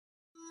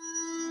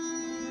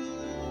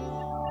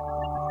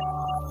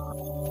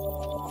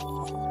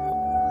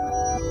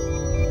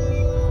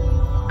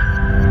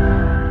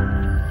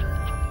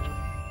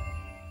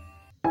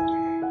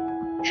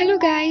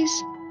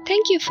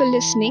Thank you for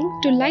listening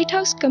to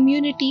Lighthouse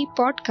Community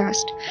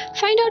Podcast.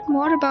 Find out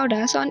more about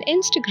us on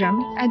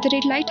Instagram at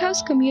the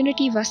Lighthouse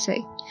Community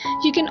Vasai.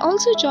 You can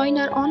also join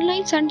our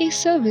online Sunday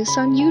service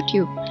on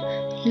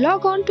YouTube.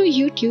 Log on to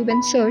YouTube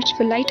and search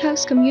for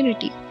Lighthouse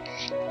Community.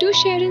 Do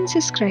share and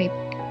subscribe.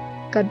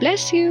 God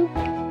bless you.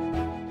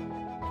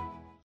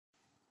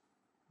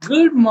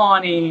 Good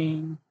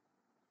morning.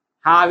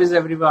 How is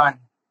everyone?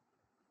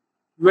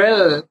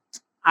 Well,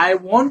 I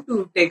want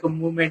to take a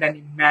moment and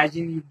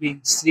imagine you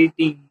being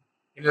sitting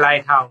in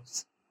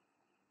Lighthouse.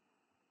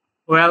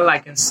 Well, I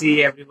can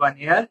see everyone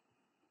here.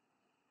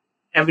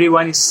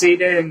 Everyone is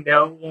seated in their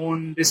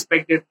own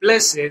respected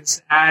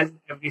places as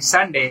every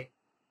Sunday.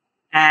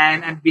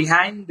 And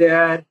behind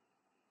there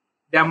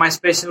are my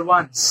special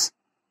ones,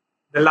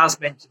 the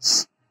last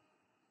benches.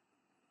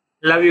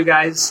 Love you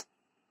guys.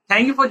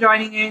 Thank you for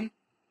joining in.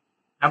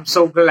 I'm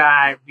so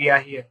glad we are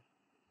here.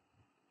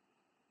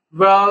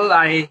 Well,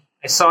 I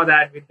saw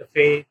that with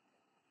the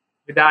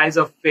eyes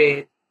of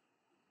faith.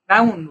 I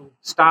want to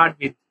start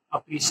with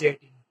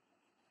appreciating.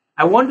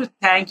 I want to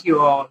thank you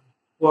all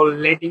for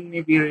letting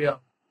me be real,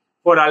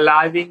 for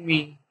allowing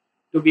me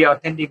to be an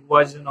authentic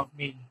version of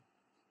me.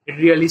 It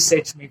really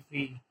sets me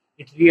free.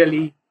 It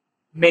really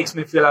makes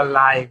me feel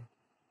alive.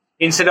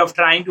 Instead of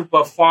trying to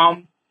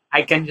perform,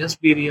 I can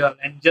just be real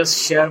and just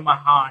share my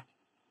heart.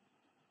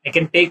 I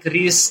can take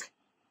risk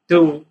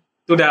to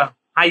the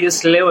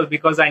highest level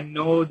because I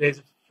know there's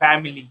a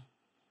family,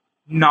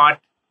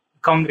 not a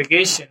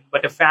congregation,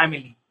 but a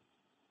family.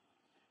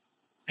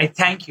 I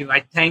thank you.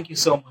 I thank you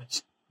so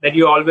much that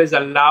you always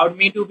allowed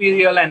me to be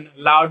real and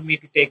allowed me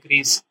to take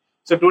risks.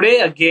 So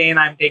today, again,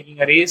 I'm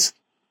taking a risk.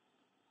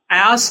 I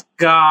ask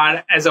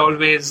God, as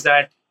always,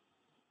 that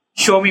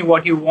show me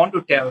what you want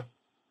to tell.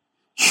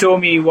 Show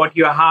me what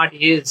your heart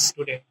is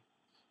today,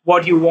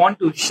 what you want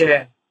to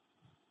share.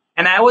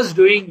 And I was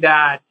doing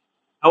that.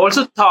 I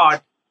also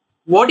thought,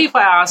 what if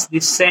I ask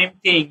the same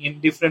thing in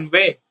different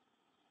way?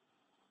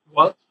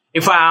 Well,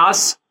 if I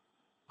ask,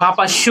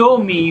 Papa, show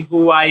me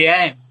who I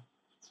am.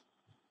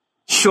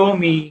 Show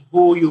me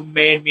who you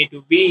made me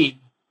to be.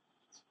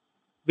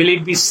 Will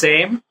it be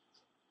same?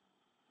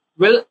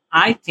 Well,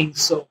 I think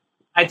so.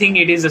 I think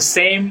it is the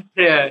same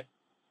prayer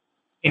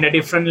in a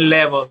different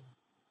level.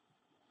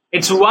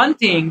 It's one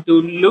thing to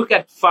look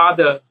at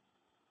Father.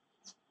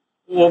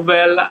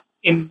 Well,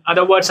 in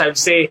other words, I would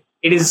say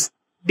it is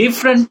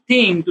different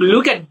thing to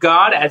look at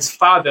God as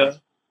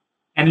Father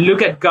and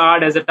look at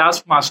God as a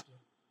taskmaster.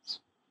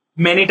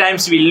 Many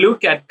times we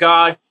look at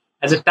God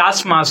as a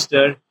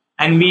taskmaster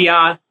and we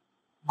are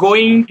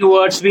going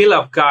towards will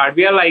of God.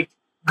 We are like,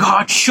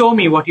 God, show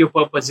me what your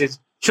purpose is.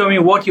 Show me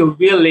what your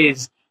will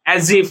is.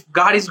 As if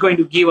God is going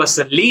to give us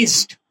a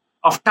list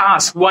of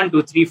tasks, 1,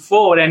 2, 3,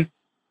 4, and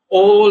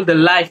all the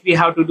life we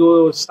have to do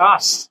those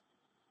tasks.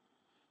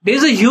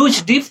 There's a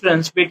huge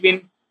difference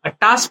between a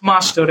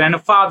taskmaster and a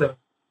father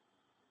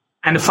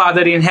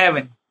in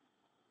heaven.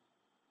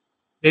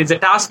 There is a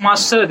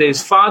taskmaster, there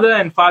is father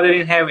and father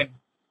in heaven.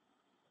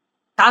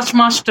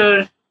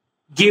 Taskmaster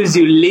gives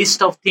you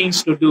list of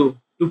things to do,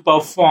 to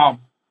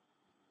perform.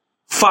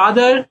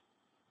 Father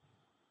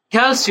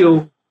tells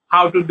you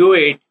how to do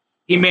it.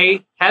 He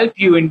may help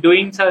you in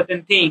doing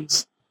certain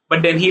things,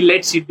 but then he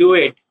lets you do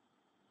it.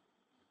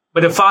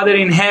 But the Father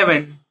in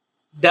heaven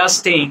does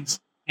things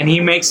and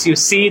he makes you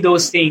see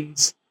those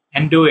things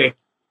and do it.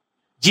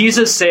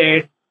 Jesus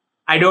said,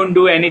 I don't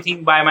do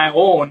anything by my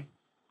own.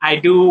 I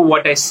do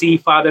what I see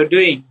Father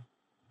doing.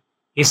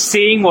 He's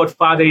seeing what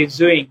Father is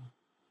doing.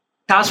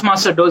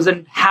 Taskmaster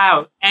doesn't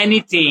have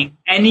anything,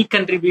 any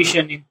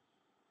contribution in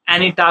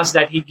any task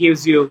that he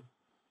gives you.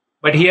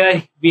 But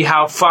here we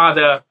have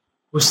Father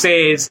who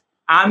says,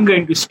 I'm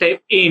going to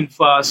step in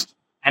first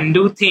and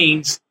do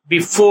things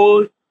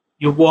before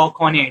you walk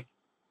on it.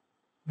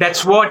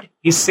 That's what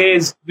he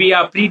says. We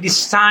are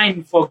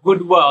predestined for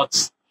good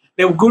works.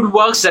 The good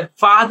works that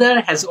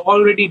Father has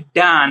already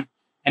done,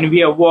 and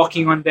we are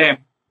walking on them.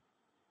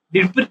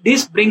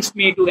 This brings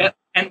me to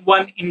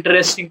one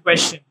interesting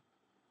question.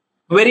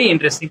 Very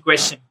interesting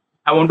question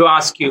I want to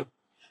ask you.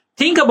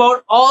 Think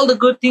about all the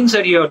good things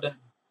that you have done.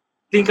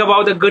 Think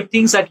about the good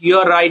things that you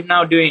are right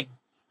now doing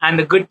and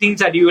the good things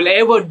that you will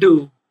ever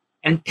do,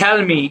 and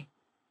tell me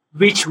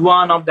which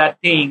one of that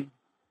thing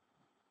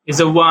is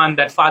the one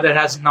that Father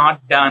has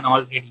not done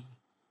already.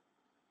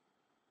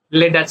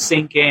 Let that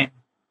sink in.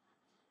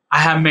 I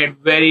have made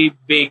very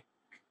big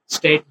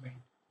statement.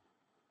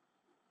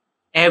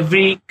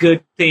 Every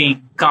good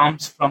thing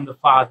comes from the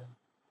Father.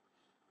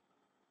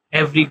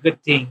 Every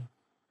good thing.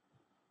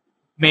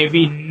 May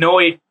we know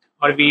it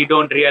or we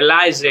don't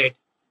realize it,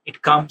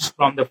 it comes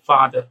from the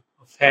Father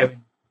of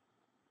heaven.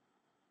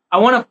 I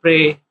want to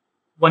pray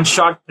one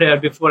short prayer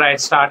before I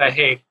start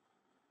ahead.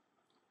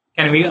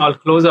 Can we all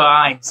close our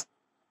eyes?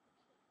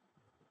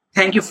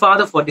 Thank you,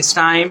 Father, for this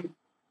time.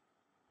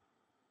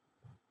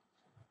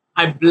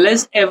 I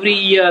bless every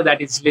ear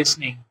that is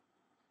listening.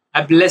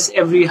 I bless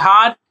every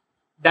heart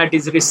that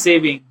is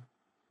receiving.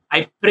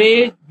 I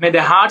pray, may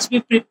the hearts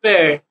be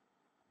prepared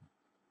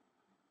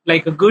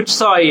like a good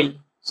soil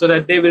so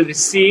that they will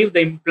receive the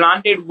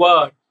implanted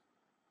word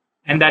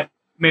and that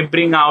may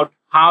bring out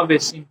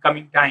harvest in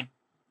coming time.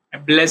 I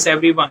bless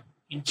everyone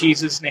in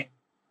Jesus' name.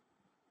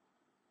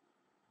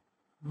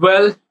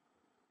 Well,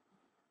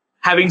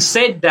 having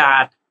said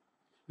that,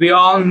 we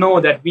all know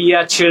that we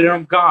are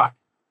children of God.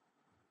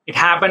 It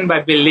happened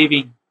by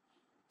believing.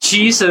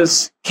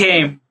 Jesus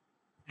came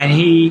and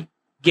he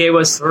gave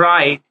us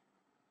right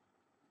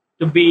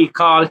to be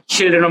called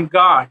children of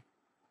God.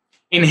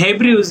 In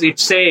Hebrews, it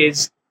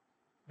says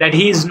that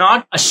he is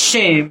not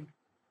ashamed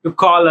to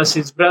call us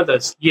his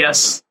brothers.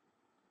 Yes,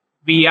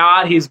 we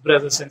are his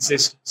brothers and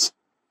sisters.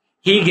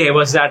 He gave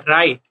us that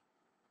right.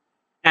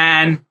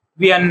 And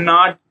we are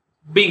not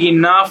big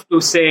enough to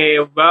say,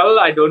 well,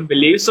 I don't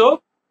believe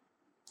so.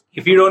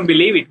 If you don't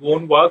believe, it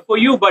won't work for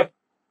you. But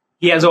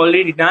he has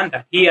already done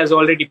that. He has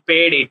already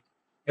paid it.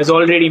 He has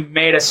already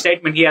made a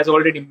statement. He has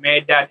already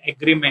made that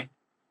agreement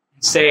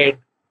and said,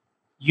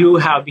 you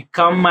have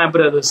become my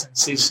brothers and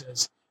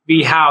sisters.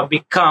 We have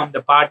become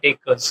the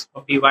partakers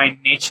of divine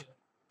nature.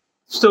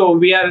 So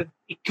we are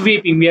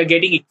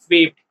getting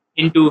equipped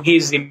into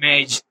his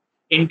image,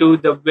 into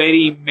the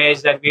very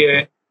image that we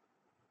were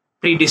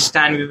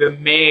predestined, we were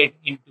made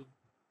into.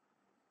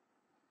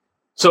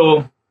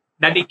 So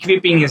that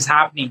equipping is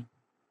happening.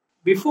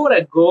 Before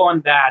I go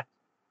on that,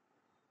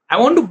 I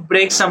want to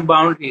break some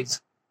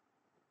boundaries.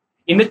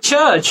 In the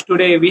church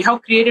today, we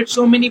have created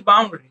so many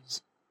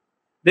boundaries.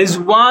 There's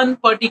one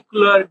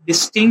particular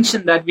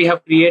distinction that we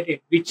have created,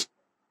 which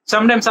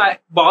sometimes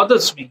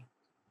bothers me.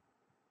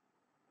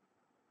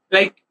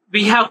 Like,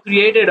 we have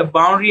created a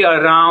boundary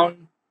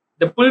around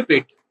the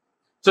pulpit.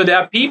 So there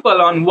are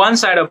people on one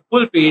side of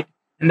pulpit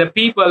and the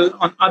people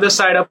on other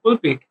side of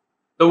pulpit.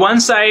 The one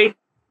side,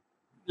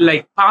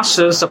 like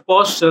pastors,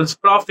 apostles,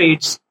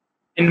 prophets,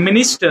 and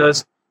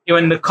ministers,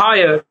 even the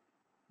choir,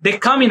 they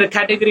come in the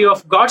category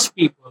of God's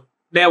people.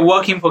 They are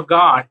working for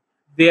God.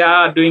 They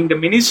are doing the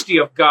ministry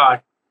of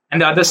God.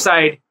 And the other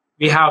side,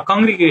 we have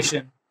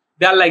congregation.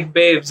 They are like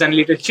babes and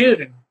little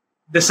children,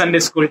 the Sunday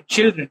school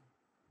children.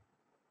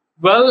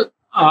 Well,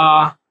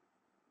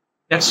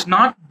 that's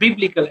not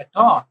biblical at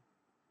all.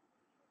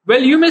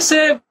 Well, you may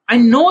say, I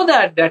know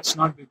that that's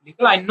not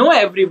biblical. I know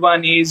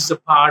everyone is a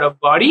part of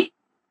body.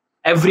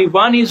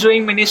 Everyone is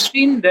doing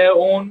ministry in their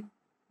own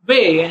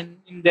way and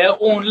in their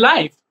own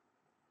life.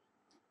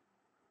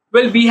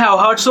 Well, we have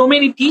heard so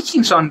many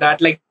teachings on that,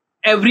 like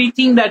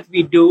everything that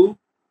we do,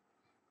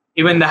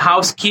 even the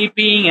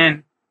housekeeping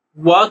and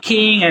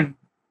working and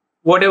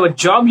whatever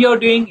job you're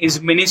doing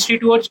is ministry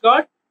towards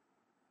God.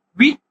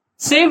 We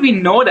say we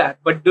know that,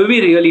 but do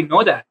we really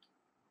know that?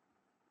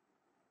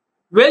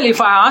 Well,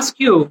 if I ask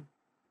you,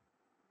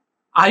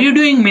 are you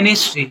doing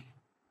ministry?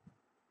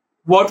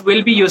 What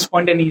will be your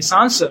spontaneous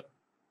answer?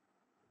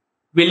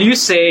 Will you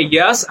say,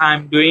 yes,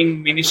 I'm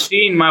doing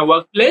ministry in my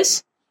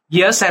workplace?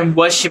 Yes, I'm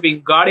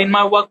worshiping God in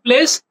my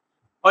workplace?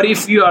 Or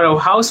if you are a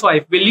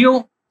housewife, will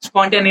you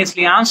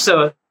spontaneously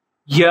answer,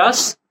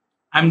 yes,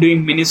 I'm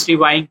doing ministry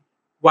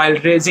while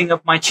raising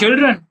up my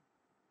children?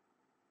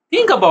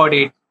 Think about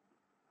it.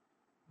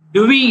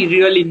 Do we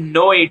really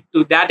know it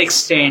to that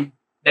extent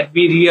that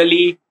we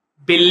really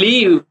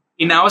believe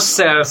in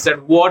ourselves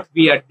that what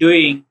we are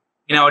doing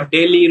in our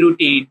daily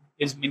routine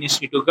is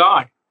ministry to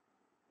God?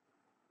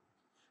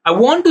 I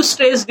want to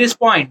stress this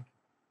point.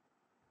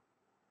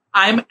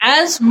 I'm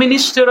as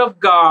minister of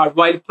God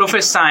while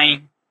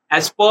prophesying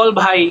as Paul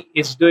Bhai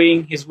is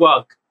doing his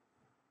work.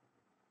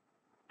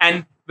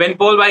 And when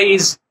Paul Bhai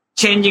is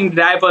changing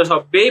diapers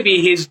of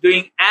baby, he's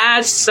doing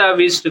as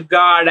service to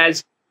God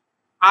as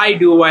I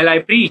do while I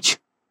preach.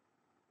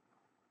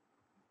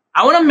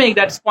 I want to make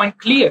that point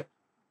clear.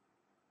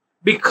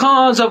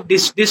 Because of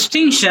this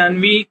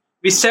distinction, we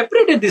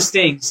separated these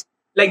things.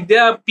 Like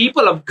there are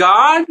people of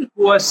God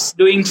who are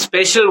doing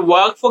special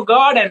work for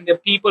God, and there are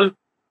people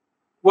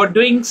who are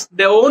doing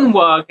their own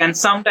work, and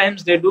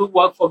sometimes they do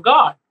work for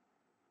God.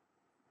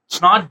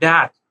 It's not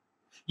that.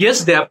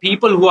 Yes, there are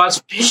people who are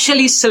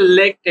specially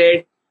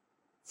selected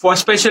for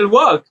special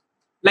work,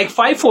 like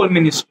fivefold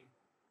ministry.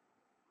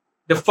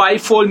 The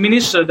fivefold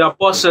ministry, the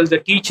apostles, the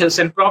teachers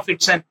and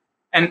prophets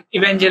and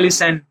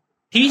evangelists and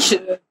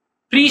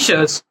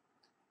preachers,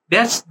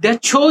 they're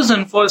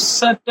chosen for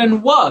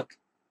certain work.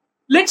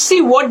 Let's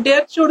see what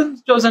they're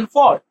chosen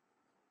for.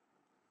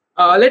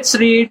 Let's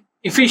read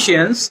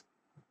Ephesians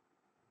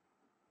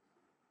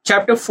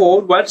chapter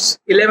 4, verse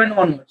 11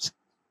 onwards.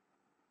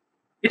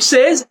 It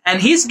says, and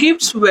his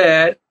gifts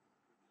were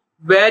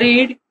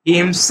varied, he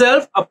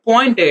himself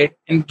appointed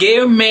and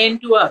gave men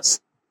to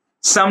us,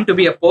 some to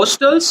be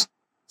apostles,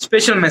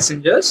 special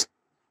messengers,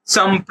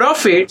 some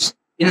prophets,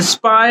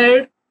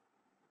 inspired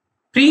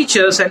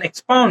preachers and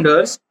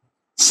expounders,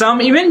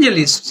 some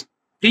evangelists,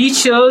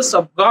 preachers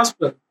of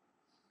gospel,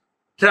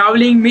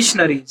 traveling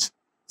missionaries,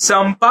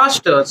 some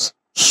pastors,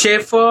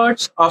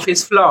 shepherds of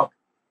his flock,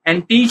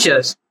 and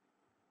teachers.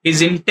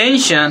 His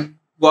intention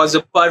was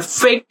the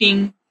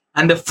perfecting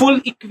and the full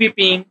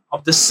equipping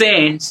of the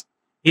saints,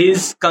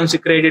 his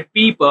consecrated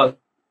people,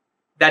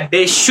 that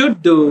they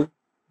should do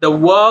the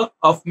work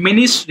of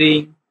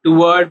ministering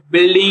toward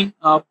building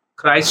up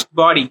Christ's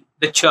body,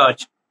 the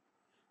church,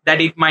 that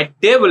it might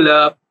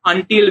develop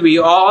until we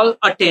all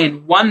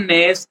attain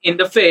oneness in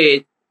the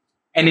faith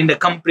and in the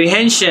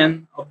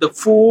comprehension of the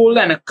full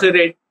and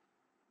accurate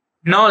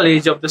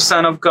knowledge of the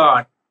Son of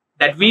God,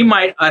 that we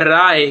might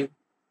arrive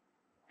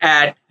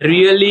at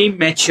really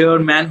mature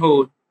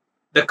manhood,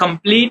 the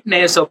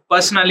completeness of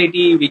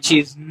personality, which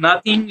is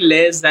nothing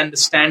less than the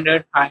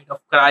standard height of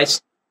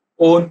Christ's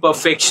own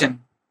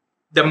perfection,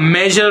 the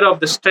measure of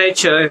the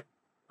stature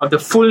of the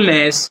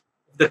fullness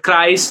of the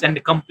Christ and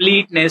the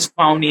completeness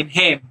found in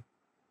Him.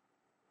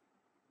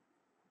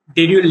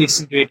 Did you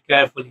listen to it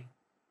carefully?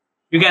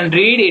 You can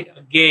read it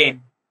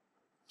again.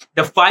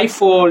 The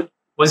fivefold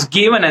was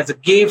given as a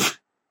gift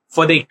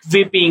for the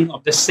equipping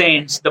of the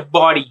saints, the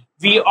body.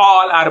 We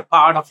all are a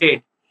part of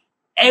it.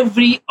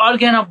 Every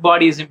organ of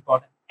body is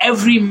important.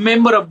 Every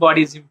member of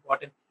body is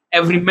important.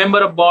 Every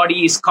member of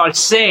body is called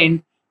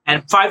saint,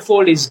 and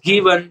fivefold is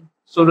given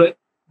so that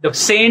the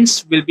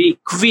saints will be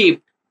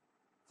equipped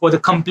for the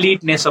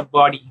completeness of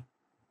body.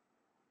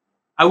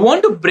 I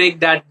want to break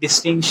that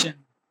distinction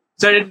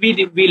so that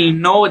we will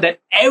know that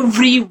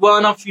every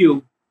one of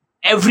you,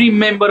 every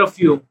member of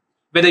you,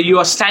 whether you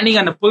are standing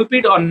on a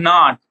pulpit or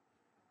not,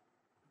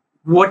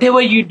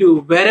 whatever you do,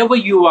 wherever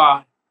you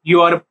are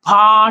a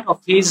part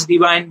of His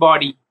divine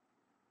body,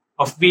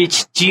 of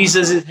which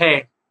Jesus is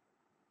head.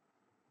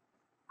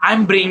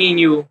 I'm bringing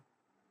you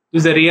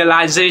to the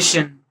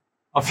realization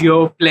of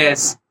your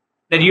place,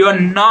 that you are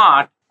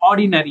not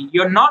ordinary.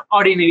 You're not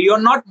ordinary.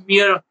 You're not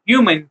mere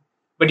human,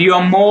 but you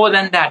are more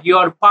than that. You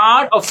are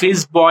part of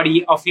His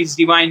body, of His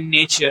divine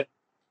nature.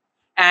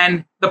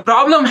 And the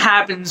problem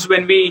happens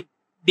when we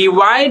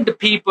divide the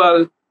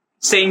people,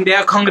 saying they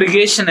are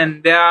congregation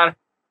and they are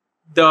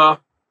the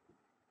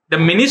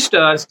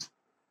ministers,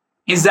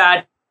 is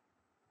that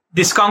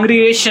this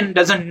congregation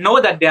doesn't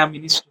know that they are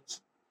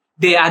ministers.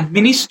 They are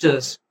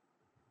ministers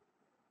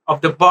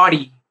of the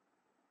body,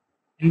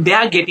 and they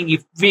are getting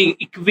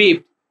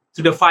equipped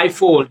to the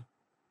fivefold.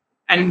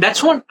 And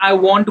that's what I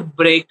want to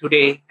break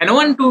today. And I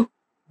want to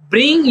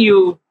bring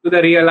you to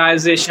the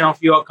realization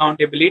of your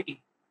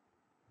accountability.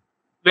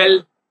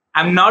 Well,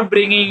 I'm not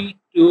bringing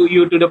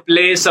you to the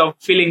place of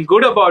feeling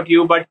good about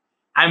you, but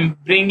I'm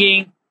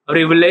bringing a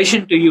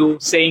revelation to you,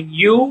 saying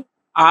you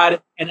are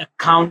an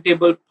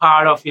accountable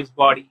part of His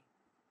body.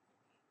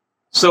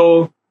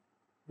 So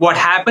what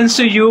happens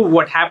to you,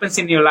 what happens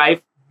in your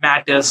life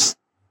matters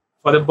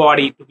for the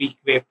body to be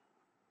equipped.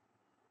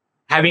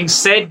 Having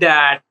said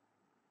that,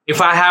 if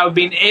I have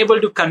been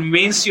able to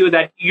convince you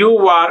that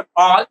you are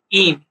all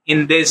in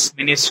this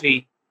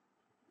ministry,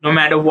 no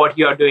matter what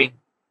you are doing,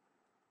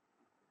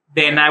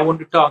 then I want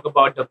to talk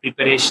about the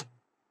preparation.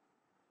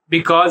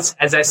 Because,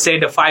 as I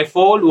said, the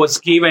fivefold was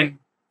given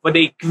for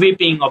the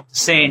equipping of the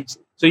saints.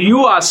 So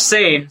you are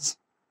saints,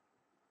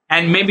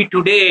 and maybe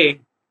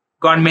today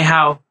God may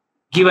have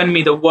given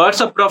me the words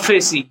of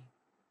prophecy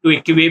to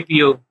equip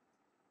you.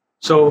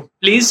 So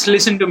please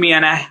listen to me,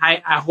 and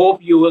I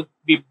hope you will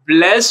be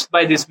blessed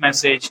by this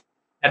message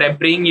that I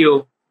bring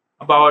you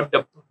about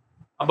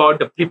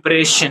the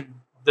preparation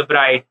of the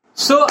bride.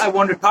 So I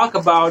want to talk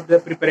about the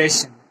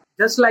preparation.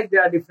 Just like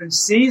there are different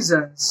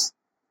seasons,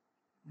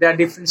 there are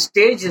different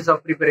stages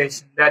of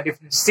preparation. There are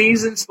different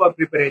seasons for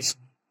preparation.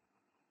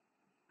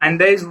 And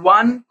there is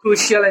one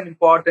crucial and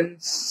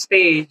important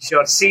stage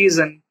or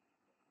season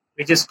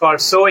which is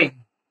called sowing.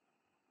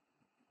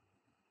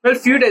 Well, a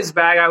few days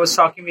back, I was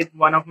talking with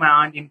one of my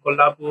aunt in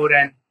Kolhapur,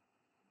 and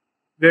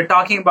we were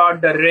talking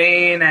about the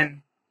rain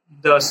and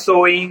the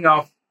sowing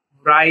of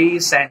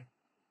rice, and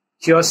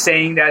she was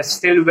saying they're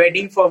still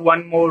waiting for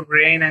one more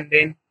rain, and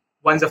then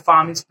once the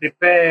farm is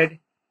prepared,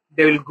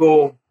 they will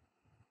go.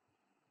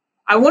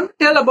 I want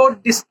to tell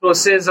about this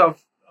process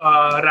of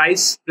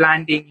rice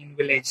planting in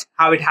village,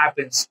 how it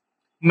happens.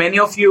 Many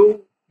of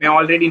you may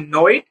already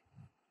know it.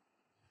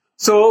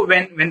 So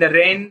when the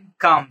rain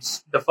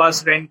comes, the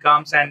first rain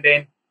comes, and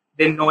then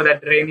they know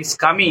that rain is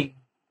coming,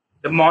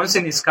 the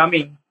monsoon is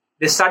coming,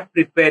 they start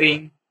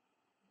preparing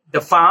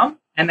the farm,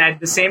 and at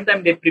the same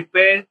time they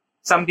prepare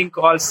something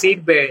called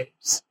seed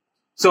beds.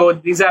 So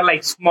these are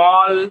like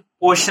small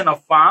portion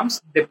of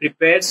farms they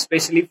prepare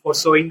especially for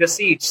sowing the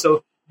seeds.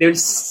 So they will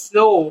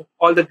sow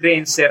all the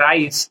grains, say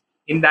rice,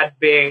 in that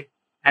bed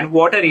and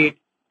water it,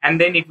 and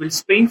then it will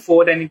spring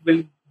forth and it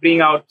will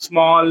bring out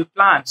small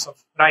plants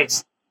of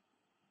rice.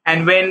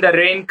 And when the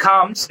rain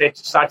comes, it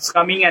starts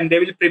coming, and they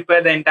will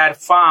prepare the entire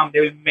farm.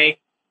 They will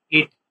make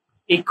it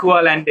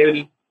equal, and they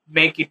will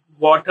make it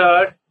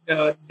water.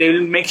 They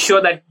will make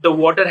sure that the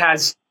water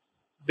has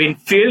been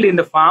filled in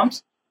the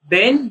farms.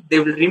 Then they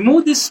will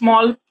remove these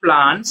small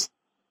plants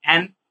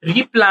and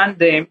replant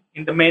them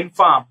in the main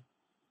farm.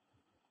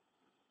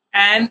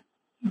 And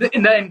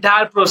in the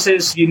entire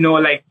process,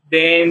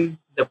 then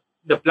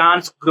the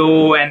plants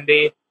grow and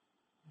they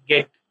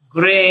get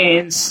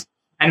grains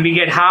and we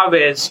get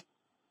harvest.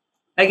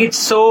 Like, it's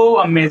so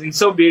amazing,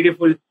 so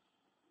beautiful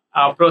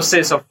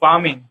process of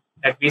farming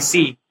that we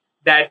see,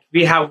 that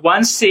we have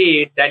one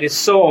seed that is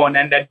sown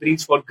and that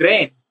brings forth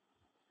grain.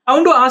 I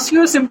want to ask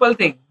you a simple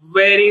thing,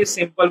 very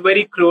simple,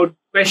 very crude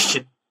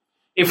question.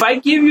 If I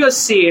give you a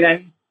seed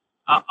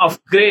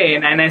of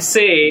grain and I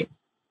say,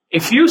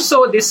 if you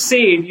sow this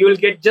seed, you'll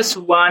get just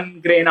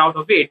one grain out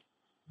of it.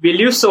 Will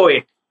you sow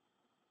it?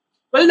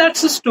 Well,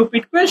 that's a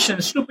stupid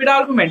question, stupid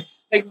argument.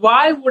 Like,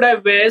 why would I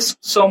waste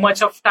so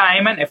much of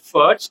time and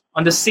efforts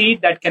on the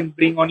seed that can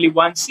bring only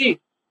one seed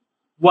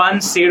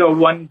or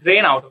one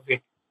grain out of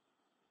it?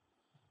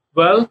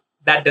 Well,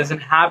 that doesn't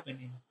happen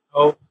in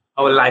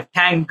our life.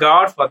 Thank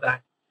God for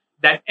that.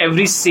 That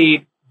every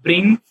seed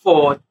bring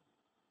forth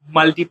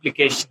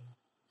multiplication.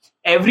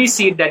 Every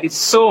seed that is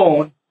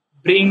sown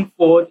bring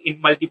forth in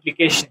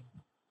multiplication.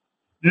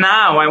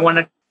 Now I want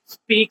to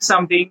speak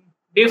something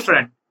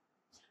different.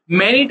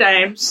 Many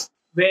times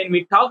when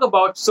we talk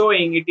about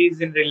sowing, it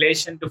is in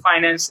relation to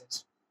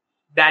finances.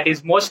 That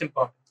is most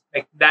important.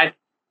 Like that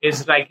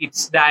is like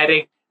its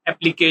direct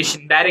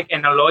application, direct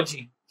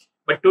analogy.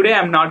 But today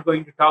I'm not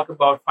going to talk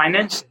about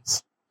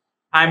finances.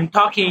 I'm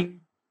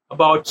talking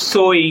about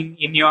sowing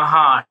in your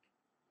heart.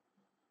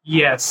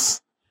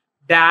 Yes,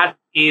 that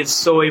is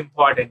so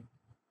important.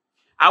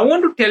 I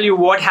want to tell you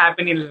what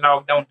happened in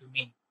lockdown to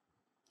me.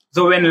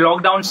 So when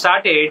lockdown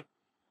started,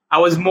 I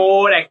was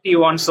more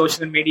active on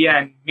social media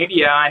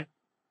and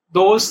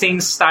those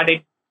things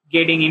started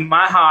getting in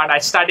my heart. I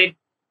started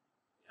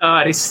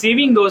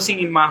receiving those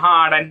things in my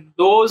heart, and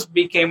those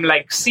became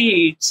like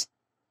seeds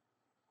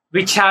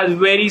which has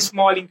very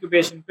small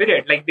incubation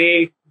period. Like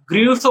they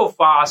grew so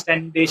fast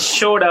and they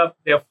showed up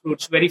their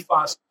fruits very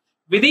fast.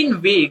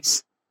 Within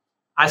weeks,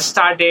 I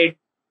started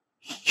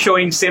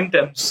showing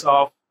symptoms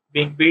of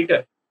being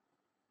bitter.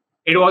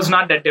 It was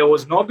not that there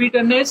was no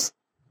bitterness,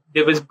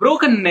 there was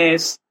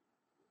brokenness,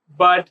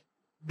 but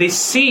the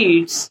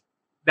seeds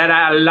that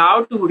I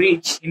allowed to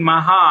reach in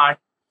my heart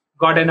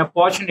got an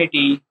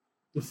opportunity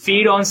to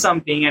feed on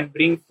something and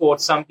bring forth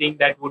something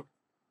that would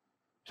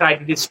try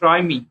to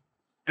destroy me.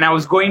 And I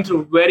was going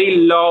through very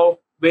low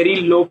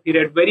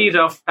period, very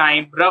rough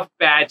time, rough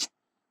patch.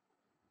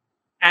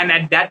 And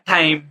at that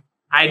time,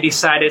 I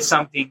decided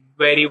something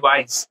very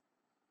wise.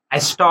 I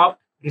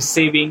stopped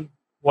receiving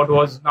what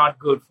was not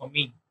good for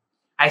me.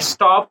 I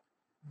stopped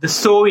the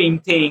sowing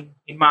thing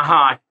in my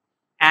heart.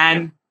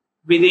 And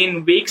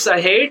within weeks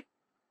ahead,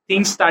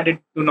 things started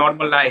to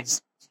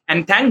normalize.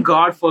 And thank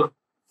God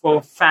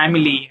for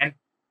family and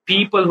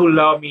people who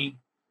love me.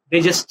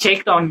 They just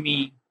checked on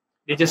me.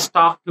 They just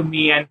talked to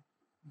me, and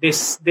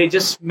they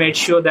just made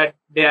sure that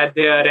they are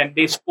there, and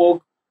they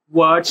spoke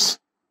words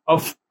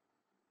of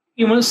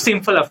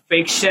simple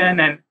affection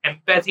and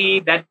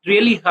empathy that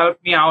really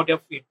helped me out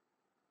of it.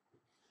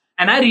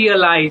 And I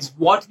realized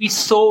what we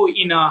sow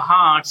in our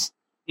hearts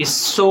is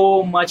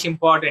so much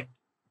important.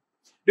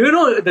 Do you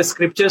know the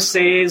scripture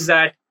says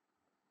that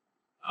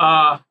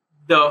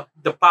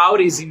the power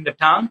is in the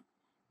tongue?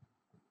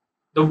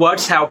 The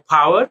words have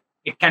power.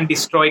 It can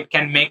destroy, it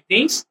can make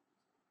things.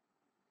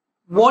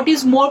 What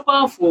is more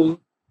powerful?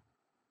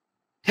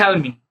 Tell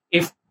me.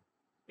 If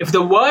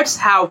the words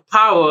have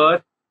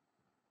power,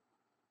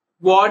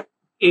 what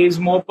is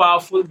more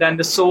powerful than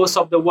the source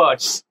of the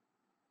words?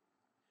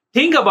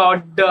 Think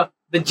about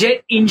the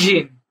jet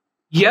engine.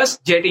 Yes,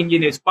 jet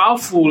engine is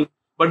powerful,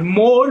 but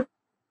more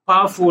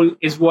powerful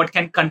is what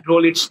can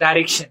control its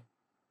direction.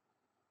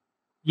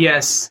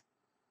 Yes,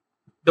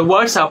 the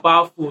words are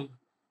powerful,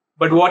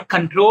 but what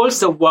controls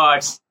the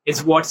words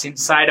is what's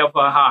inside of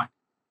our heart.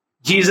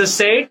 Jesus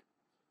said,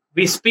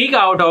 we speak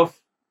out of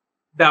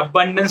the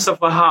abundance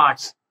of our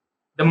hearts.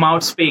 The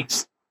mouth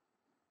speaks.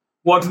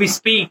 What we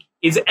speak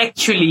is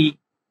actually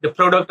the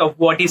product of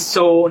what is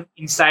sown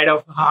inside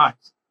of our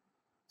hearts.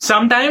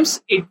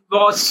 Sometimes it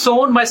was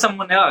sown by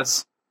someone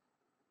else.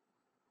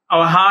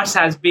 Our hearts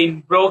has been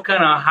broken.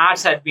 Our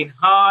hearts had been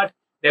hurt.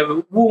 There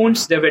were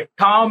wounds. There were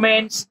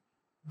torments.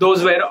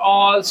 Those were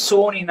all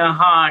sown in our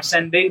hearts,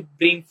 and they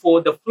bring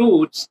forth the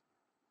fruits.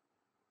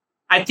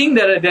 I think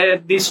there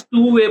this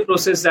two-way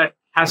process that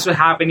has to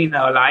happen in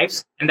our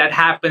lives, and that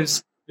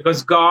happens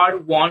because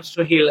God wants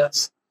to heal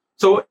us.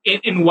 So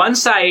in one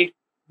side,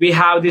 we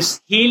have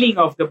this healing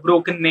of the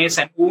brokenness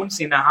and wounds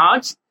in our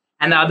hearts,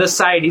 and the other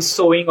side is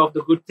sowing of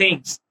the good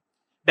things.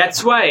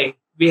 That's why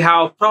we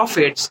have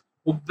prophets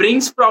who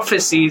brings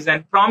prophecies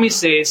and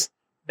promises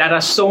that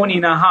are sown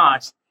in our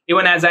hearts.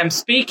 Even as I'm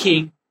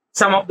speaking,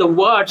 some of the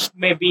words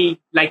may be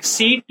like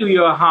seed to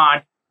your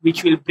heart,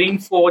 which will bring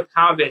forth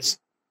harvest.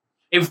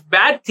 If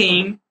bad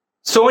thing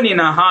sown in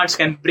our hearts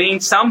can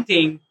bring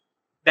something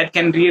that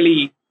can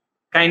really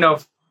kind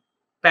of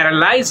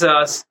paralyze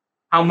us,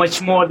 how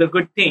much more the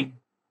good thing,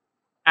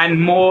 and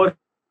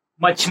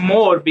much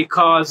more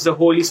because the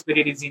Holy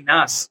Spirit is in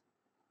us.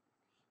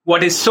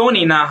 What is sown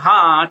in our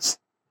hearts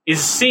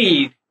is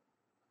seed.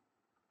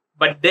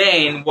 But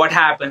then what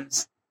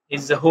happens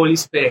is the Holy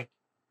Spirit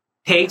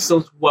takes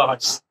those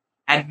words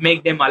and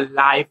make them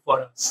alive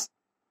for us.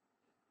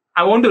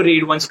 I want to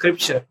read one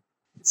scripture.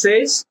 It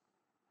says,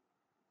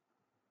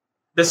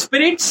 the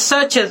Spirit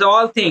searches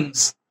all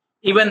things,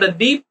 even the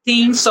deep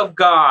things of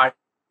God.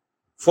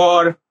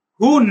 For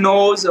who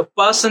knows a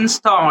person's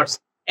thoughts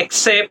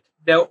except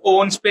their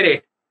own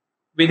spirit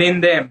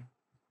within them?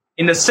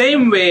 In the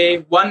same way,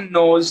 one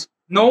knows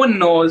No one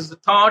knows the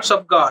thoughts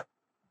of God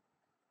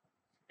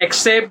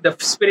except the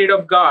Spirit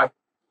of God.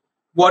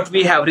 What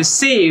we have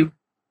received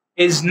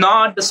is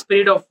not the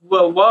spirit of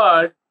the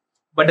world,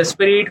 but the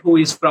Spirit who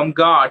is from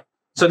God,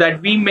 so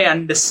that we may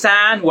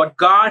understand what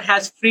God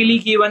has freely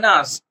given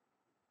us.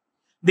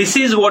 This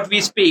is what we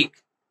speak,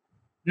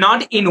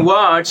 not in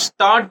words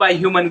taught by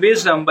human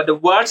wisdom, but the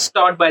words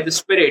taught by the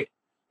Spirit,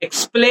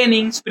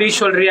 explaining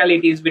spiritual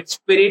realities with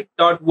Spirit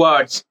taught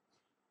words.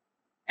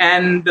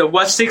 And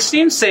verse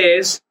 16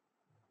 says,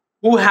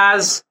 who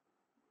has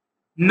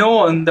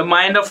known the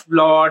mind of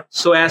Lord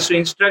so as to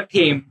instruct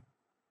him,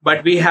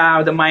 but we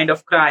have the mind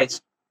of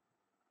Christ.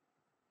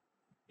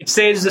 It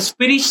says the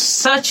Spirit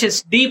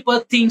searches deeper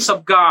things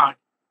of God.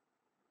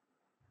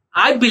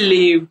 I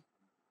believe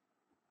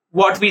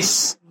what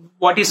is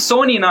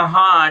sown in our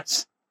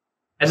hearts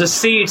as a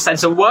seeds,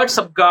 as the words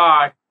of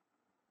God,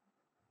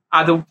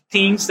 are the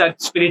things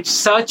that Spirit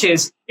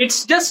searches.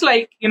 It's just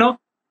like,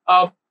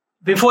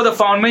 before the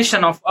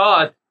formation of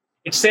earth,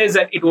 it says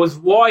that it was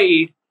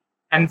void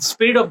and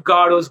Spirit of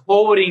God was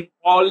hovering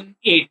on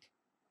it.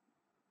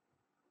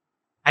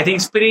 I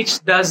think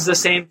Spirit does the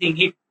same thing.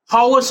 He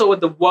hovers over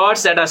the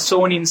words that are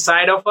sown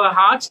inside of our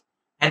hearts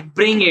and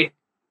bring it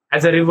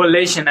as a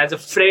revelation, as a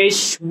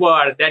fresh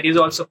word that is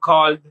also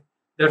called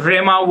the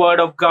Rhema word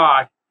of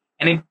God.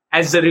 And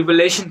as the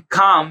revelation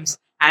comes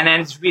and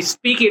as we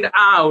speak it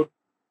out,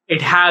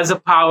 it has a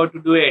power to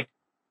do it.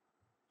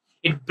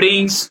 It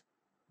brings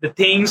the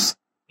things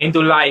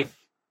into life.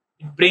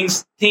 It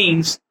brings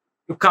things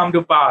to come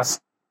to pass.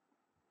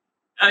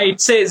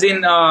 It says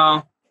in,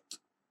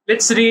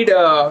 let's read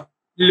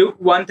Luke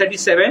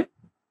 1:37.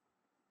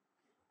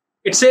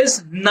 It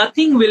says,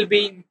 nothing will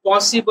be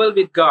impossible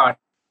with God.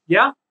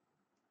 Yeah?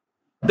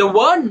 The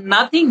word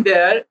nothing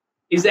there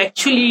is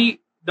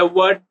actually, the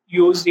word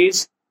used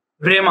is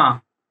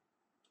Rhema.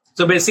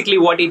 So basically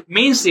what it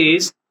means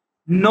is,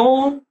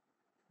 no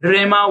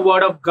Rhema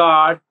word of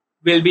God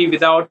will be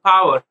without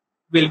power,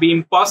 will be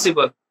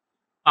impossible.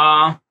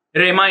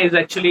 Rhema is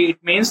actually,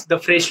 it means the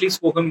freshly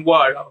spoken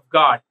word of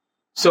God.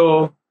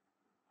 So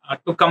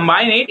to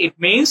combine it, it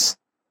means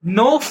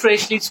no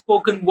freshly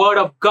spoken word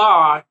of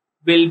God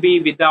will be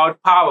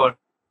without power.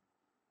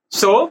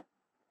 So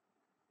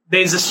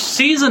there's a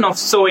season of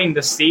sowing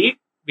the seed.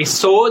 We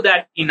sow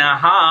that in our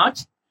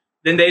hearts.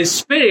 Then there is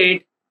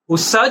Spirit who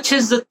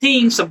searches the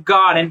things of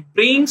God and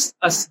brings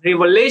us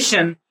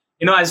revelation.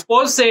 As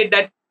Paul said,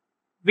 that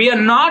we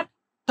are not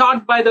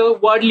taught by the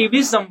worldly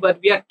wisdom, but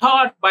we are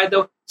taught by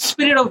the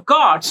Spirit of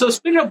God. So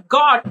Spirit of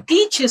God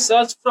teaches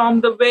us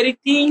from the very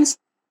things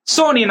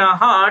sown in our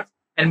hearts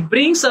and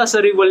brings us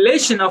a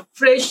revelation, a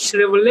fresh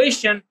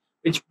revelation,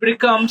 which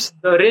becomes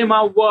the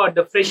Rhema word,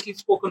 the freshly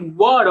spoken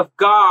word of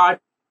God,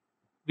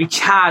 which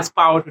has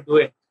power to do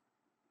it,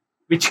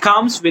 which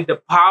comes with the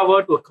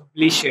power to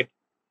accomplish it.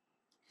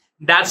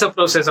 That's a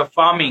process of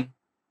farming.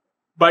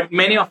 But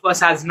many of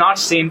us has not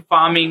seen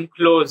farming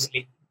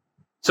closely.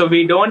 So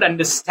we don't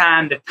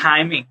understand the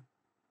timing.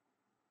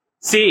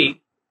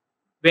 See,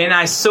 when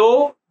I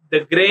sow the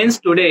grains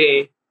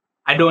today,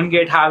 I don't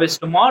get harvest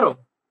tomorrow.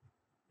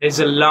 There's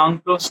a long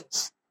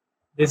process.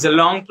 There's a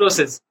long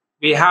process.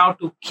 We have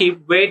to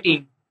keep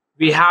waiting.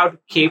 We have to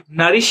keep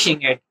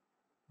nourishing it.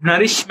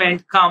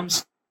 Nourishment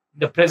comes in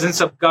the presence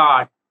of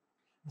God.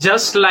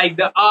 Just like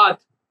the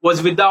earth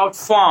was without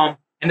form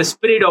and the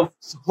spirit of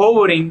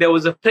hovering, there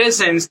was a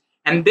presence.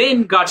 And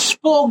then God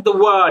spoke the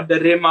word, the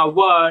Rhema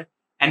word,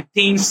 and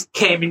things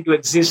came into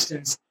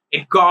existence.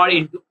 It got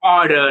into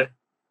order.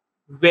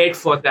 Wait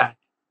for that.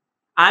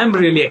 I'm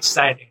really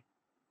excited.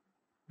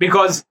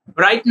 Because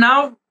right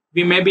now,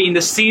 we may be in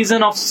the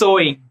season of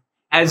sowing.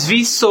 As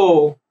we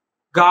sow,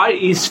 God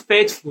is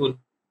faithful.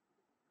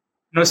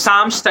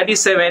 Psalms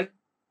 37:3,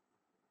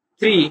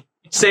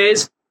 it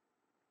says,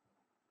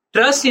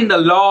 trust in the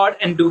Lord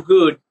and do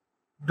good.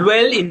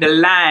 Dwell in the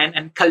land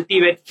and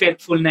cultivate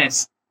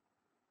faithfulness.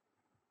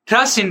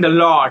 Trust in the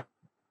Lord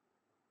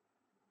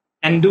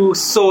and do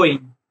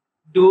sowing.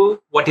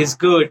 Do what is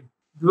good.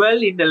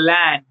 Dwell in the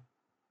land.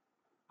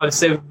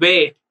 Also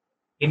wait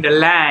in the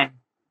land.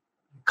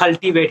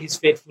 Cultivate his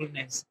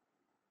faithfulness.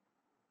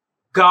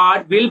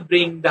 God will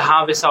bring the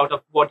harvest out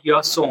of what you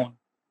have sown.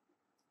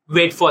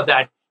 Wait for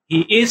that.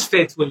 He is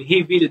faithful.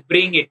 He will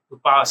bring it to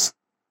pass.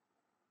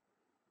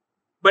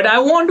 But I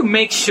want to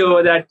make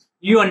sure that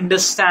you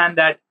understand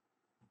that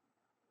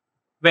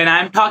when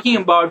I'm talking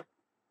about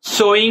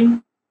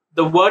sowing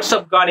the words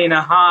of God in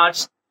our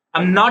hearts,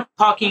 I'm not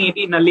talking it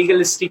in a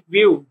legalistic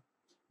view,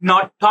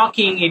 not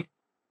talking it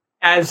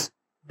as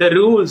the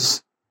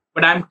rules,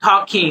 but I'm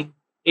talking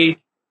it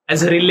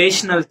as a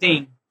relational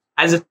thing,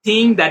 as a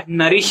thing that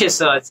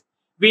nourishes us.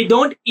 We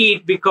don't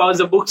eat because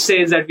the book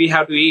says that we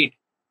have to eat.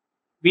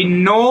 We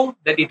know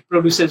that it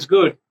produces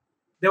good.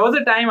 There was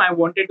a time I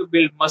wanted to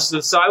build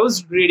muscles, so I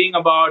was reading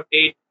about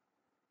it.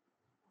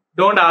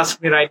 Don't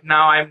ask me right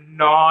now, I'm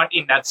not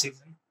in that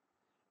season.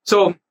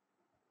 So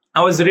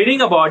I was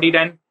reading about it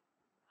and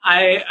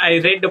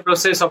I read the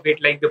process of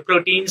it, like the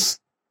proteins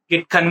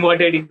get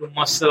converted into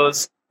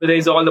muscles. So there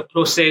is all the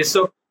process.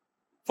 So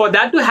For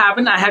that to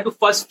happen, I have to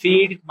first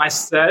feed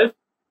myself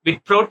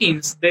with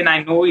proteins. Then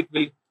I know it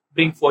will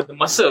bring forth the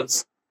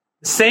muscles.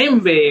 The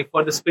same way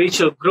for the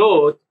spiritual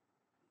growth,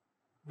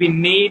 we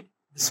need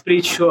the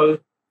spiritual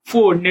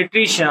food,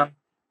 nutrition.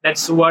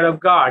 That's the word of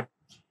God.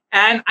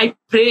 And I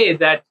pray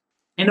that,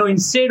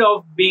 instead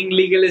of being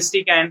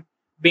legalistic and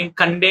being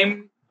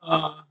condemned,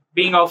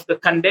 being of the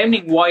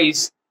condemning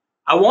voice,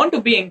 I want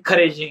to be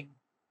encouraging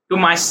to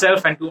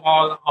myself and to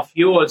all of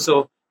you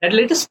also, that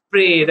let us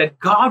pray that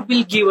God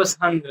will give us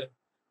hunger.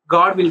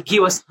 God will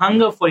give us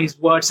hunger for His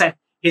words, and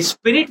His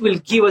Spirit will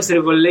give us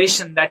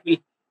revelation that will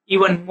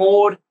even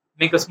more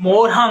make us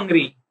more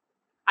hungry.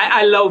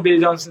 I love Bill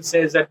Johnson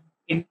says that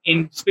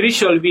in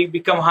spiritual, we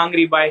become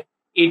hungry by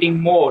eating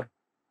more.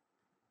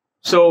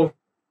 So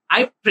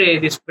I pray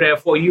this prayer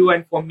for you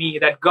and for me,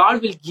 that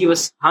God will give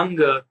us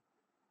hunger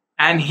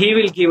and He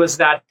will give us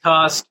that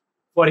thirst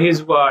for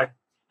His word,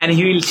 and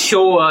He will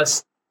show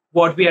us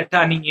what we are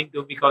turning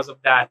into because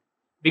of that,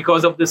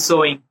 because of the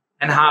sowing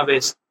and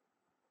harvest.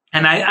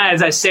 And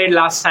as I said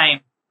last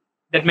time,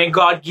 that may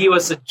God give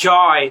us a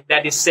joy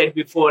that is set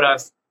before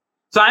us.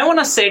 So I want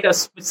to set a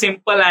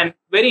simple and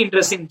very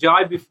interesting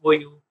joy before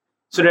you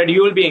so that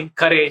you will be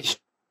encouraged.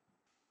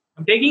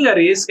 I'm taking a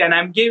risk, and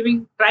I'm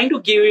trying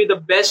to give you the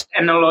best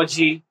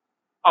analogy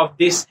of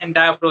this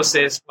entire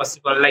process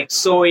possible, like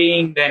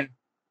sowing, then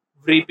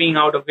reaping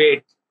out of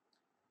it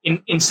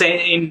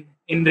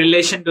in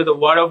relation to the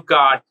word of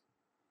God.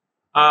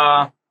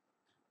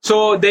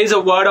 So there's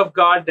a word of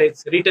God,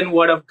 there's written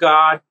word of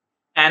God,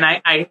 and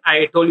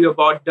I told you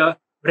about the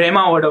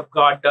Rhema word of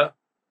God,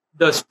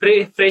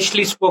 the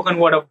freshly spoken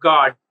word of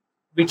God,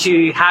 which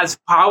has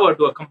power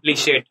to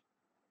accomplish it.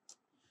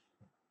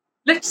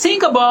 Let's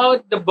think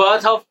about the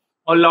birth of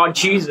our Lord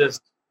Jesus.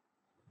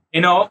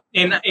 In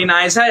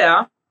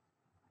Isaiah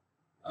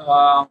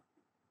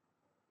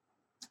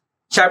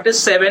chapter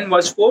 7,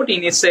 verse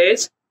 14, it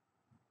says,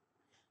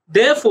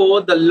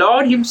 "Therefore the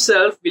Lord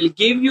Himself will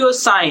give you a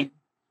sign.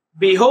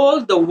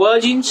 Behold, the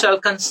virgin shall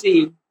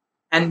conceive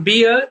and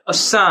bear a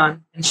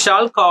son, and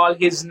shall call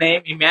his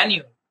name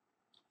Emmanuel."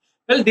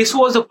 Well, this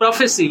was a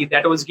prophecy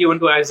that was given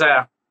to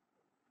Isaiah,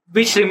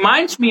 which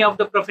reminds me of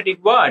the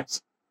prophetic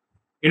words.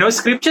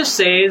 Scripture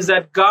says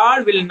that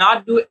God will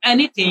not do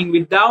anything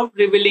without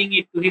revealing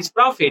it to His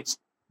prophets.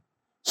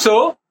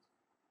 So,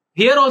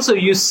 here also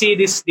you see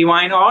this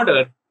divine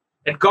order,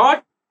 that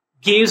God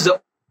gives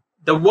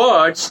the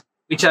words,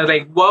 which are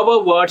like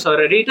verbal words or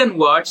written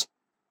words.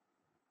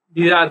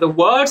 These are the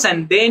words,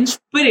 and then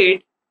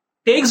Spirit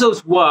takes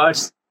those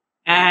words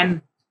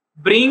and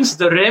brings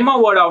the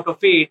Rhema word out of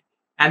it,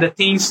 and the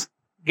things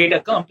get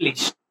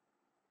accomplished.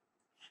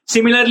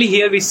 Similarly,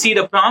 here we see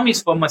the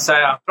promise for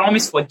Messiah,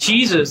 promise for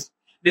Jesus.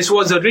 This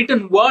was a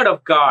written word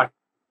of God.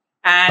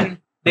 And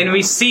then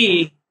we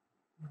see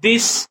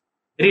this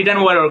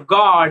written word of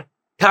God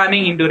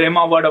turning into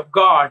Rhema word of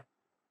God.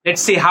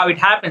 Let's see how it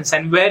happens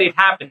and where it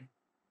happened.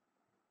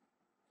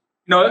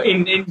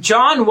 In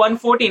John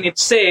 1:14, it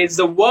says,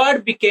 "The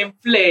word became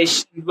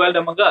flesh and dwelt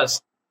among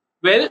us."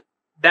 Well,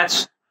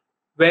 that's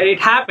where it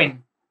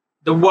happened.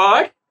 The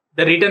word,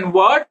 the written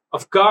word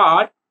of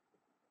God,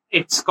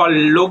 it's called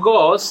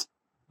Logos.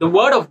 The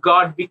word of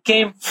God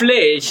became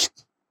flesh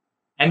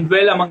and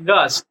dwelt among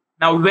us.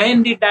 Now,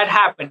 when did that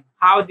happen?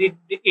 How did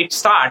it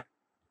start?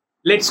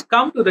 Let's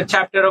come to the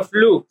chapter of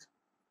Luke.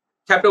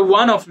 Chapter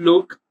 1 of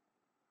Luke,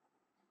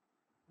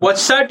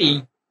 verse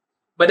 30.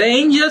 "But the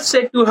angel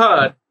said to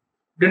her,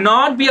 'Do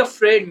not be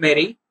afraid,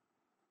 Mary.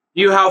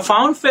 You have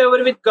found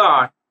favor with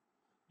God.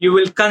 You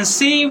will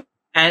conceive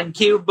and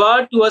give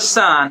birth to a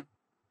son.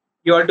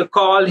 You are to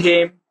call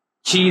him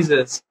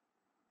Jesus.'"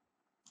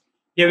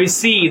 Here we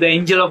see the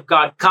angel of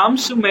God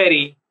comes to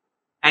Mary,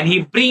 and he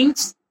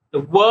brings the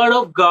word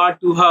of God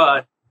to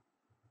her,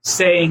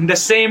 saying the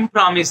same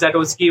promise that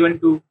was given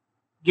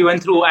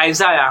through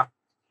Isaiah.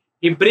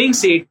 He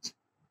brings it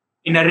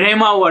in a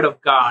Rhema word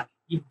of God.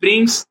 He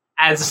brings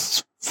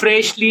as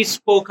freshly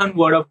spoken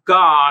word of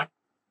God,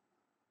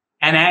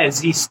 and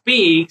as he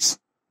speaks,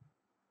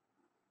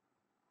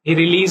 he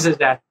releases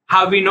that.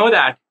 How we know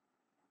that?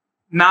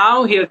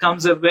 Now here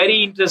comes a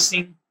very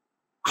interesting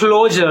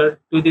closure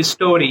to this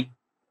story.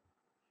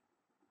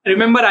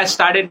 Remember, I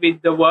started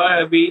with the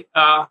word.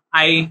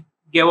 I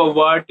gave a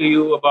word to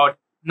you about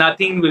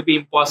nothing will be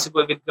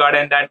impossible with God,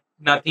 and that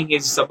nothing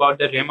is about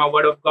the Rhema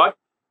word of God.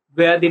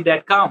 Where did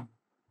that come?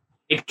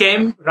 It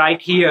came right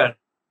here.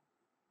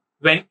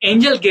 When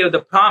angel gave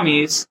the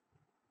promise,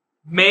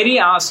 Mary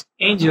asked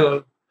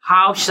angel,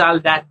 "How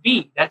shall that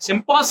be? That's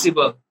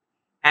impossible."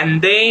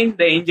 And then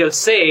the angel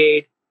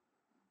said,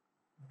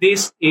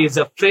 "This is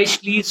a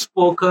freshly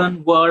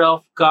spoken word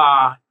of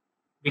God,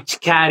 which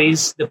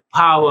carries the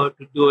power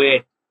to do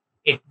it.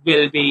 It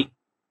will be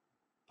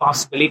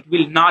possible. It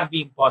will not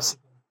be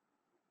impossible."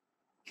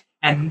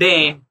 And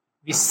then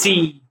we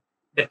see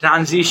the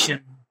transition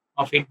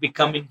of it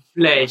becoming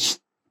flesh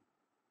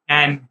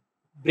and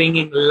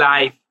bringing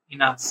life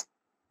in us.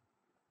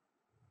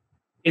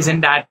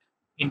 Isn't that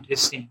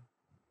interesting?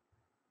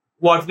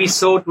 What we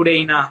sow today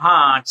in our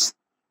hearts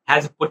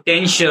has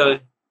potential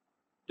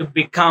to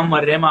become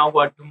a Rema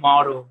word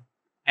tomorrow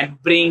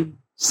and bring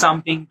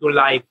something to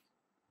life,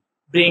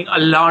 bring a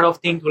lot of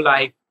things to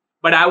life.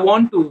 But I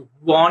want to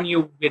warn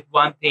you with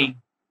one thing.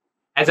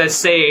 As I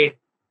said,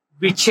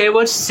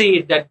 whichever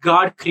seed that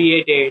God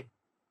created,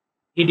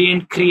 He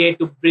didn't create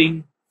to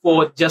bring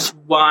forth just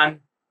one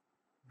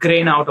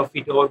grain out of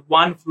it or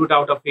one fruit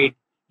out of it.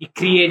 He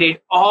created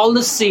all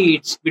the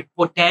seeds with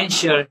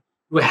potential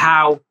to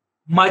have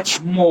much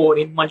more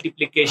in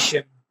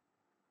multiplication.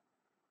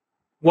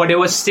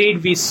 Whatever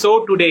seed we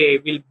sow today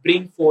will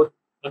bring forth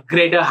a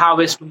greater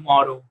harvest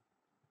tomorrow.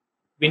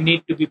 We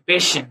need to be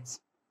patient,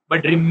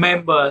 but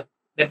remember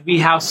that we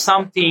have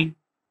something,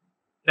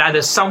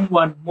 rather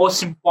someone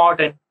most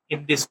important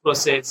in this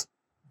process,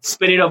 the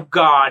Spirit of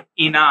God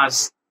in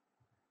us.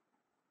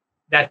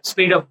 That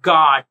Spirit of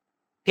God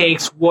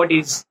takes what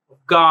is of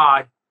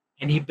God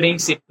and He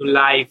brings it to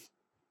life,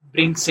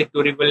 brings it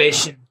to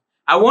revelation.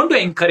 I want to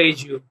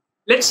encourage you.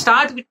 Let's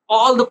start with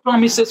all the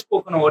promises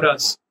spoken over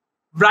us.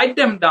 Write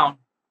them down.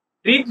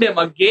 Read them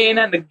again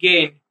and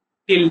again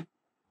till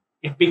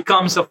it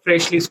becomes a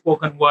freshly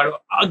spoken word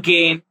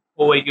again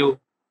over you.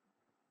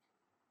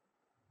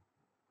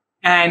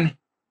 And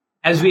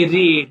as we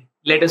read,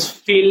 let us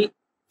feed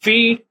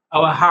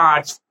our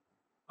hearts,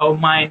 our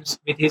minds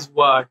with His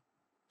word,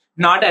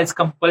 not as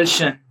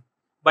compulsion,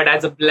 but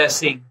as a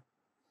blessing.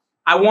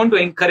 I want to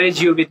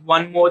encourage you with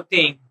one more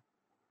thing.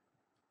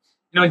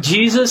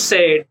 Jesus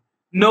said,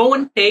 "No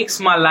one takes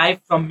my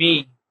life from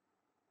me.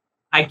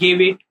 I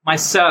give it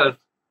myself."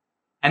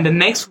 And the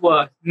next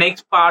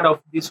part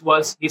of this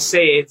verse, He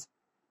says,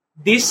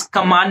 "This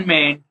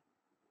commandment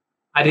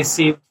I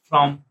received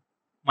from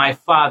my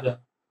Father."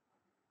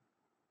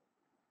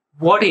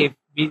 What if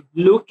we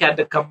look at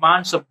the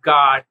commands of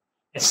God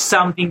as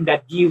something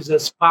that gives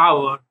us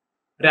power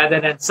rather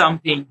than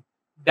something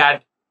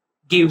that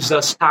gives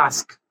us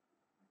task?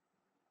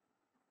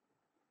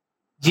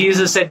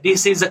 Jesus said,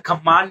 "This is a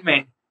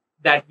commandment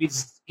that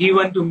is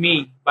given to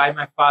me by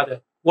my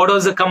Father." What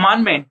was the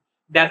commandment?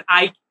 That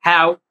I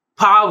have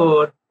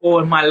power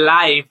over my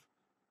life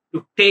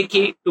to take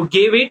it, to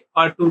give it,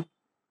 or to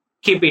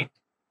keep it.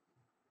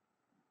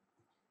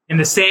 And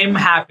the same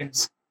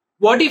happens.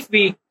 What if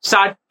we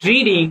start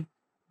reading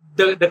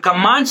the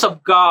commands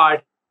of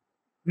God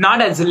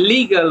not as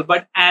legal,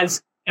 but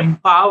as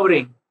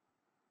empowering?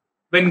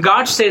 When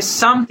God says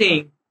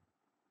something,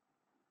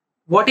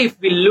 what if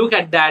we look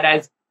at that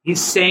as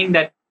He's saying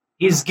that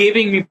He's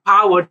giving me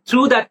power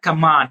through that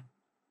command?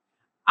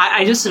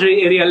 I just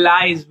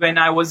realized when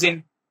I was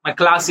in my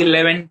class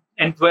 11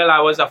 and 12,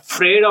 I was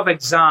afraid of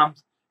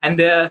exams. And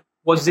there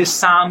was this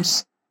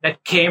Psalms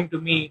that came to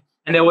me.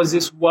 And there was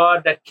this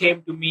word that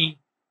came to me.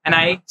 And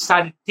I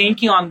started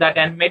thinking on that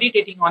and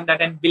meditating on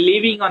that and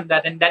believing on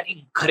that. And that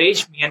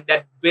encouraged me and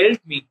that built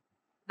me.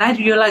 And I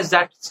realized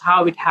that's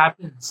how it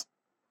happens.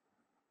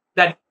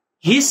 That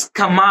His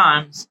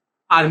commands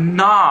are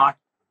not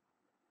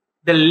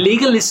the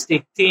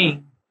legalistic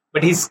thing,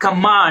 but His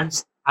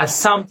commands are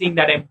something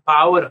that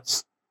empower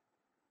us.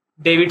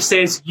 David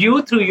says,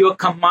 "You through your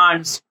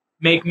commands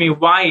make me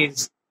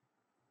wise."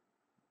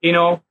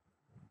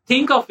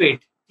 Think of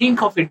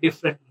it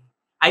differently.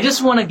 I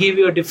just want to give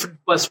you a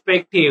different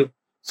perspective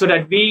so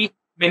that we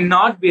may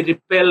not be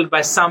repelled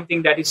by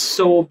something that is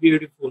so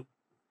beautiful.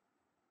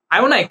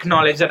 I want to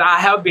acknowledge that I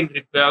have been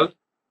repelled.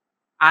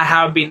 I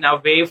have been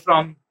away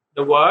from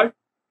the word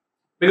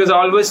because I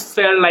always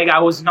felt like I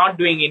was not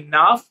doing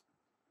enough.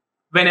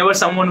 Whenever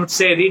someone would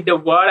say, "Read the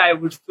word," I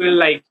would feel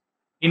like,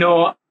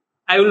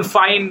 I will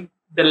find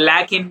the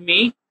lack in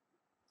me.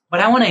 But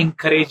I want to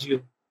encourage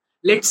you.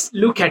 Let's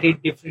look at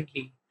it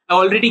differently. I've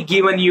already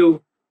given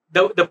you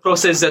the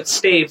process, the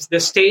steps, the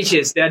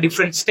stages. There are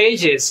different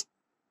stages.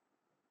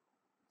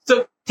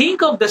 So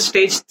think of the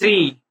stage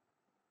 3,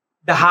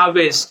 the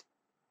harvest,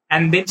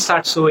 and then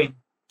start sowing.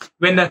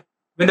 When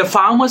the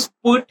farmers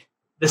put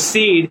the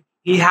seed,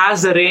 he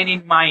has the rain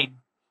in mind.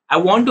 I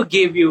want to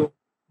give you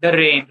the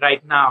rain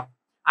right now.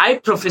 I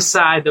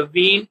prophesy the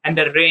wind and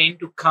the rain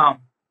to come.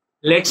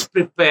 Let's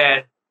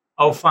prepare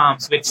our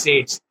farms with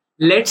seeds.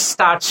 Let's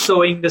start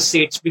sowing the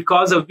seeds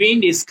because the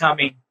wind is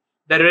coming.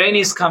 The rain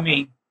is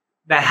coming.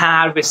 The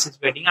harvest is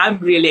waiting. I'm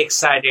really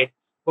excited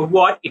for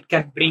what it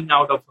can bring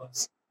out of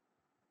us.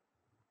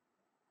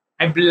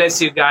 I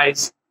bless you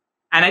guys.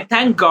 And I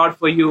thank God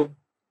for you.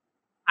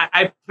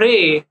 I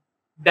pray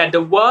that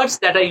the words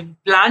that are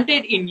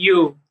implanted in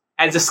you,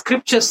 as the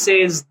scripture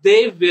says,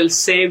 they will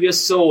save your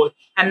soul.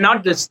 And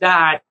not just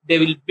that, they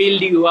will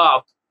build you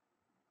up.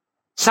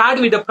 Start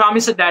with the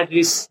promises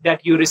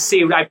that you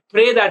received. I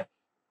pray that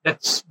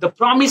the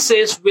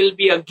promises will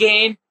be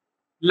again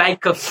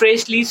like a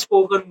freshly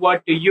spoken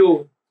word to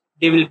you.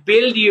 They will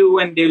build you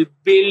and they will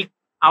build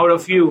out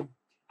of you.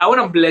 I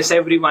want to bless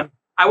everyone.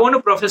 I want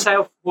to prophesy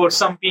for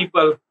some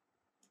people.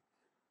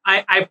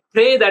 I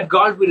pray that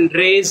God will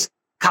raise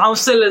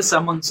counselors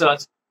amongst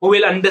us who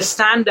will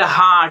understand the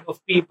heart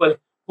of people,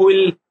 who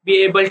will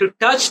be able to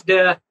touch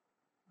the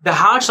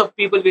hearts of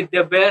people with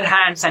their bare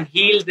hands and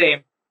heal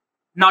them,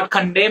 not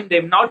condemn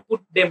them, not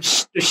put them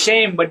to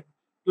shame, but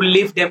to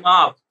lift them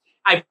up.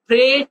 I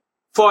pray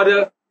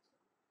for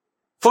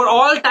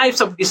all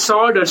types of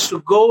disorders to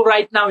go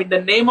right now in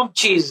the name of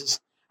Jesus.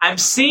 I'm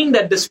seeing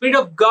that the Spirit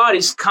of God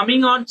is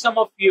coming on some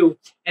of you,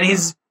 and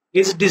He's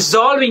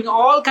dissolving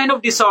all kind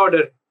of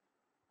disorder,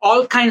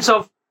 all kinds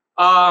of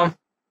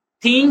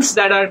things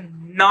that are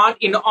not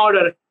in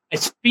order. I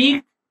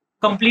speak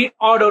complete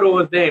order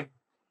over them.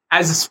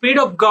 As the Spirit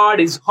of God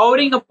is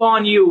hovering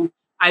upon you,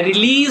 I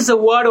release the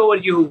word over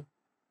you.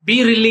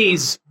 Be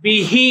released,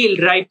 be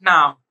healed right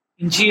now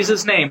in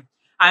Jesus' name.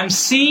 I'm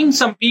seeing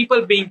some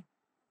people being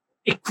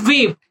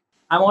equipped.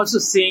 I'm also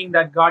seeing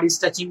that God is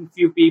touching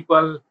few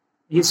people.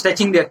 He's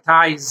touching their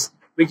thighs,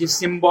 which is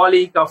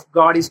symbolic of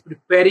God is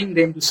preparing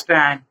them to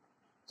stand.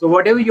 So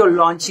whatever you're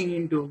launching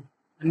into,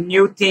 a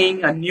new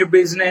thing, a new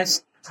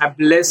business, I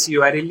bless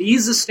you. I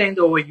release the strength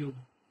over you.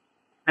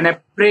 And I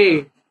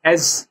pray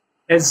as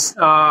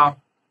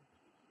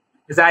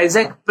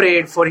Isaac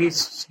prayed for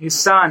his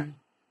son,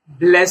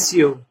 bless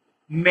you.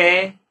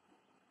 May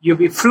you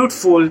be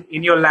fruitful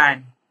in your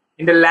land,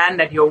 in the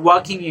land that you're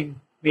working in.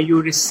 May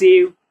you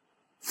receive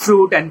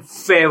fruit and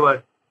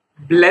favor.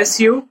 Bless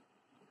you.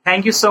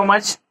 Thank you so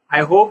much.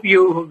 I hope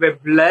you were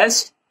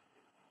blessed.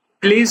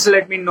 Please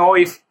let me know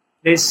if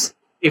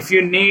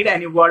you need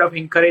any word of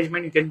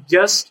encouragement. You can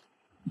just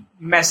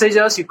message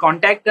us, you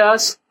contact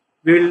us.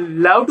 We will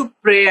love to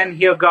pray and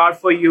hear God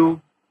for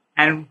you,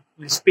 and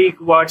we'll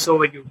speak words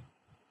over you.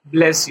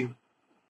 Bless you.